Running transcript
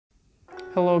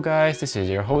Hello guys, this is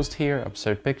your host here,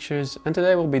 Absurd Pictures, and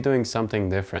today we'll be doing something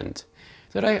different.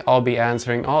 Today I'll be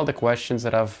answering all the questions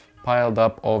that I've piled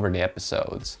up over the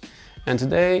episodes. And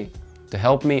today, to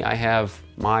help me, I have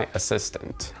my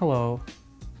assistant. Hello.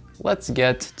 Let's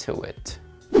get to it.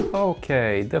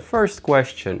 Okay, the first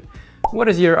question. What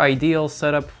is your ideal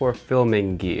setup for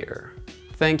filming gear?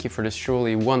 Thank you for this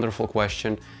truly wonderful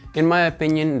question. In my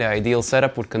opinion, the ideal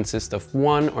setup would consist of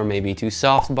one or maybe two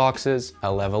softboxes, a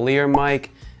lavalier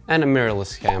mic, and a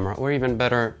mirrorless camera, or even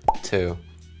better, two.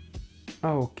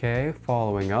 Okay,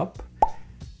 following up.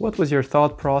 What was your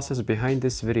thought process behind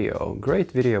this video?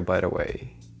 Great video, by the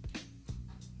way.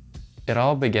 It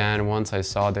all began once I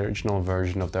saw the original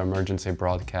version of the emergency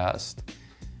broadcast.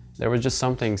 There was just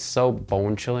something so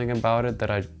bone-chilling about it that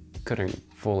I couldn't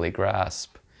fully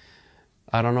grasp.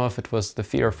 I don't know if it was the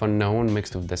fear of unknown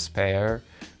mixed with despair,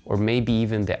 or maybe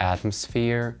even the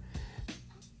atmosphere.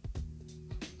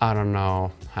 I don't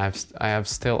know. I have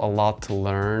still a lot to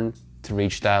learn to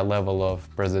reach that level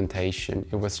of presentation.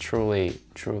 It was truly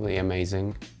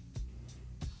amazing.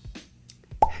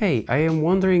 Hey, I am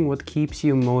wondering what keeps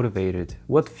you motivated,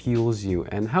 what fuels you,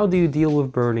 and how do you deal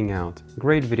with burning out?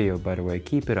 Great video, by the way,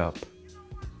 keep it up.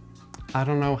 I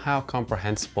don't know how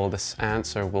comprehensible this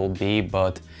answer will be,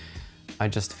 but I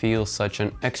just feel such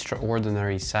an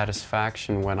extraordinary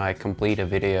satisfaction when I complete a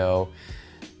video.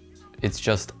 It's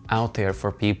just out there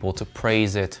for people to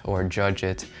praise it or judge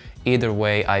it. Either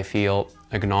way, I feel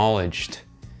acknowledged.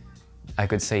 I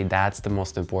could say that's the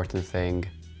most important thing.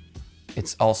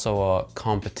 It's also a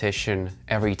competition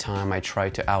every time I try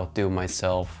to outdo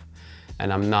myself,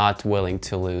 and I'm not willing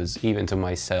to lose, even to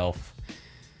myself.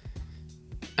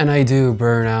 And I do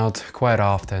burn out quite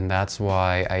often. That's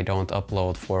why I don't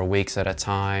upload for weeks at a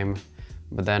time.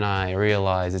 But then I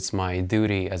realize it's my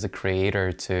duty as a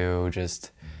creator to just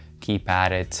keep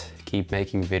at it, keep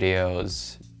making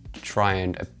videos, try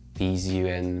and appease you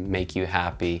and make you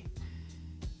happy.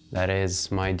 That is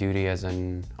my duty as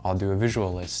an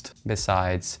audiovisualist.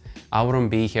 Besides, I wouldn't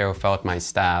be here without my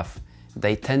staff.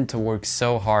 They tend to work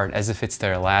so hard as if it's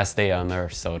their last day on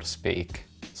earth, so to speak.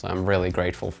 So I'm really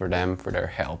grateful for them, for their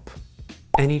help.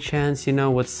 Any chance you know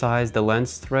what size the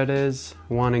lens thread is?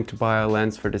 Wanting to buy a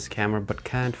lens for this camera but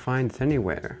can't find it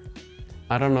anywhere.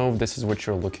 I don't know if this is what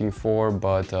you're looking for,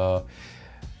 but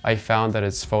I found that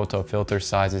its photo filter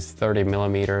size is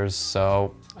 30mm,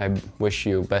 so I wish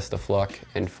you best of luck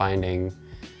in finding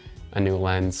a new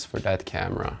lens for that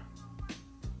camera.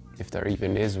 If there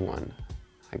even is one.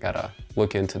 I gotta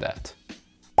look into that.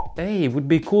 Hey, it would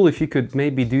be cool if you could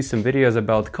maybe do some videos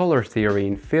about color theory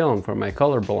in film for my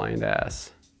colorblind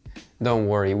ass. Don't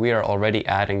worry, we are already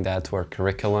adding that to our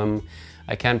curriculum.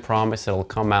 I can't promise it'll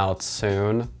come out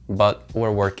soon, but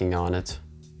we're working on it.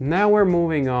 Now we're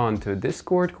moving on to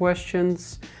Discord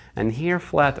questions, and here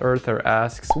Flat Earther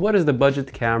asks, what is the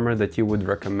budget camera that you would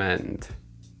recommend?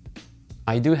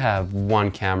 I do have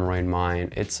one camera in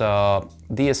mind. It's a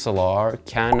DSLR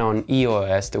Canon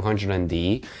EOS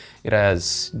 200D. It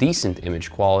has decent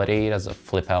image quality, it has a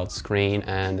flip-out screen,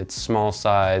 and its small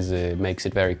size makes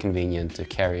it very convenient to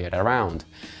carry it around.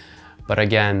 But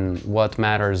again, what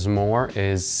matters more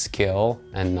is skill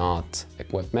and not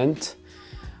equipment.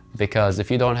 Because if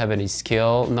you don't have any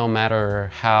skill, no matter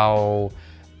how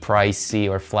pricey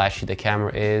or flashy the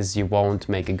camera is, you won't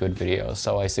make a good video.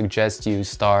 So I suggest you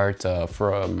start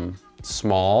from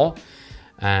small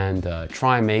and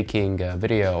try making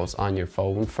videos on your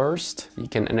phone first. You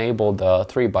can enable the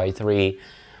 3x3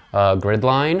 grid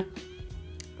line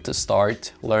to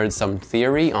start, learn some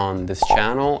theory on this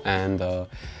channel, and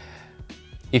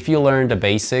if you learn the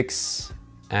basics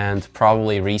and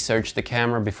probably research the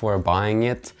camera before buying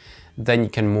it, then you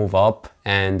can move up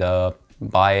and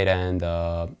buy it and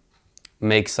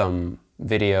make some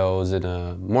videos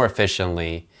more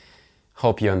efficiently.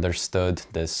 Hope you understood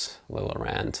this little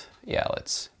rant. Yeah,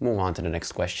 let's move on to the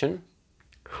next question.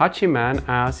 Hachiman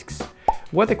asks,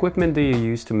 what equipment do you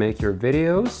use to make your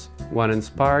videos? What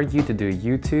inspired you to do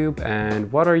YouTube?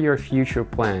 And what are your future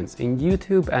plans in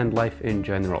YouTube and life in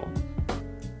general?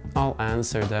 I'll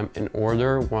answer them in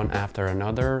order, one after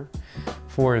another.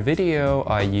 For video,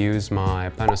 I use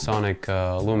my Panasonic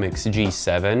Lumix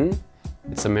G7.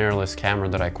 It's a mirrorless camera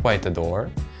that I quite adore.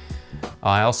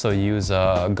 I also use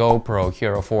a GoPro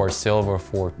Hero 4 Silver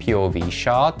for POV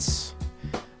shots.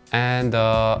 And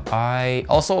I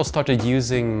also started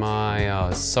using my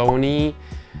Sony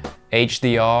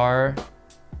HDR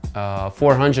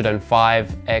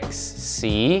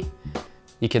 405XC.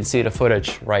 You can see the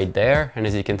footage right there, and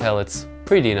as you can tell, it's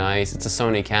pretty nice. It's a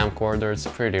Sony camcorder, it's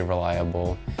pretty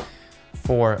reliable.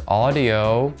 For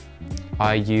audio,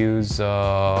 I use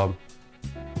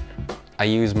I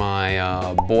use my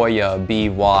Boya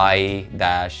BY-M1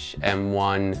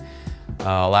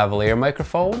 lavalier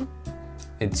microphone.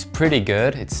 It's pretty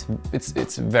good. It's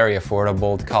very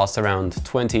affordable. It costs around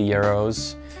 20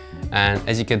 euros. And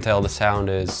as you can tell, the sound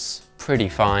is pretty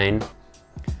fine.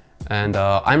 And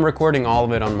I'm recording all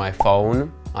of it on my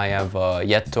phone. I have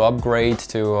yet to upgrade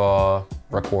to a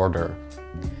recorder.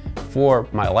 For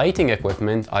my lighting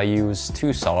equipment, I use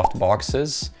two soft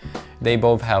boxes. They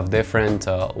both have different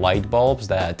light bulbs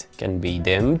that can be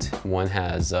dimmed. One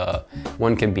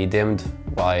can be dimmed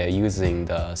by using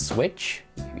the switch.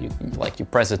 You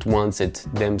press it once, it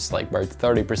dims like by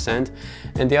 30%,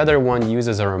 and the other one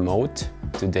uses a remote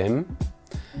to dim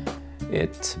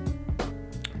it.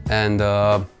 And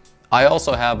I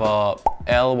also have a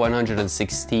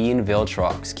L116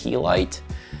 Viltrox key light.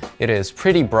 It is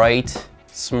pretty bright,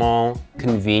 small,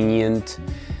 convenient,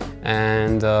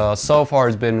 and so far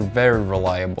it's been very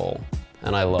reliable,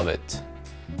 and I love it.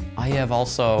 I have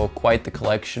also quite the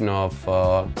collection of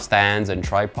stands and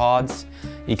tripods.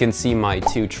 You can see my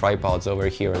two tripods over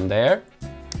here and there.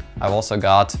 I've also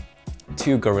got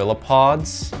two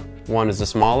GorillaPods. One is a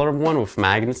smaller one with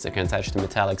magnets that can attach to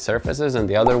metallic surfaces, and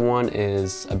the other one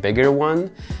is a bigger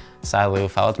one, sadly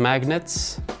without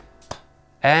magnets.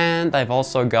 And I've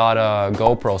also got a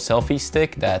GoPro selfie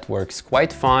stick that works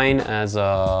quite fine as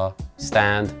a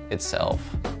stand itself.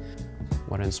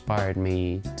 What inspired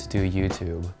me to do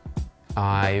YouTube?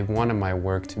 I wanted my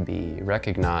work to be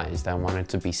recognized. I wanted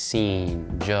to be seen,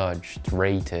 judged,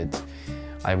 rated.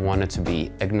 I wanted to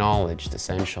be acknowledged,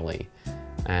 essentially.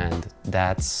 And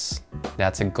that's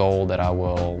a goal that I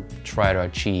will try to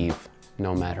achieve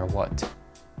no matter what.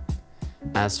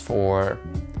 As for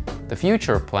the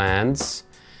future plans,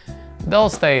 they'll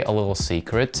stay a little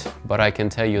secret, but I can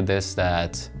tell you this,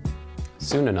 that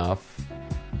soon enough,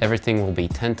 everything will be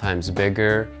 10 times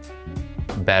bigger,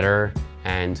 better,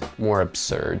 and more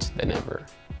absurd than ever.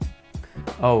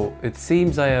 Oh, it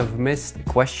seems I have missed a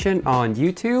question on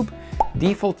YouTube.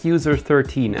 Default user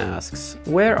 13 asks,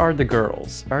 where are the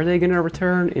girls? Are they gonna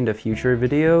return in the future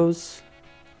videos?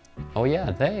 Oh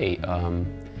yeah,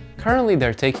 currently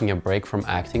they're taking a break from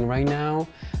acting right now,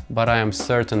 but I am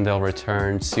certain they'll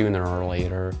return sooner or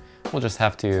later. We'll just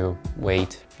have to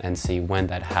wait and see when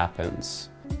that happens.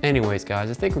 Anyways guys,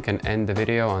 I think we can end the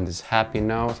video on this happy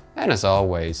note, and as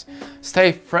always,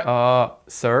 stay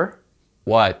sir?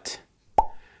 What?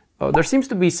 Oh, there seems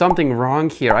to be something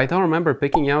wrong here. I don't remember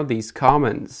picking out these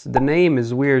comments. The name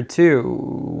is weird too.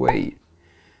 Wait.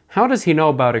 How does he know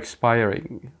about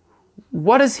expiring?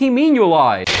 What does he mean you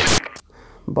lied?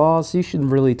 Boss, you should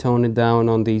really tone it down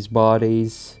on these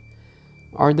bodies.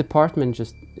 Our department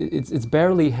it's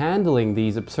barely handling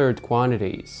these absurd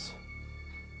quantities.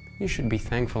 You should be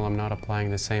thankful I'm not applying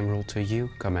the same rule to you,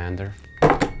 Commander.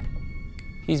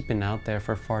 He's been out there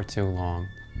for far too long.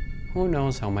 Who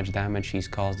knows how much damage he's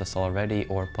caused us already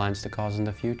or plans to cause in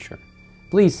the future.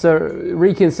 Please, sir,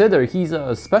 reconsider. He's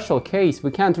a special case.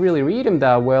 We can't really read him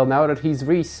that well now that he's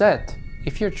reset.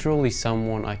 If you're truly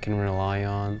someone I can rely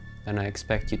on, then I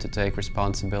expect you to take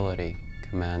responsibility,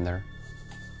 Commander.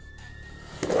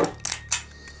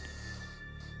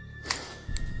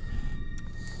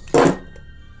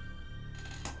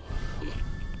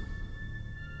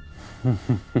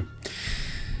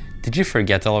 Did you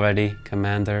forget already,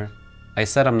 Commander? I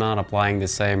said I'm not applying the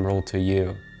same rule to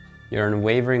you. Your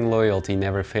unwavering loyalty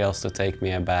never fails to take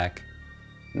me aback.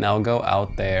 Now go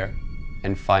out there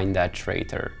and find that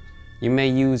traitor. You may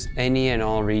use any and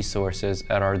all resources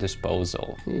at our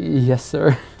disposal. Yes,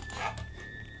 sir.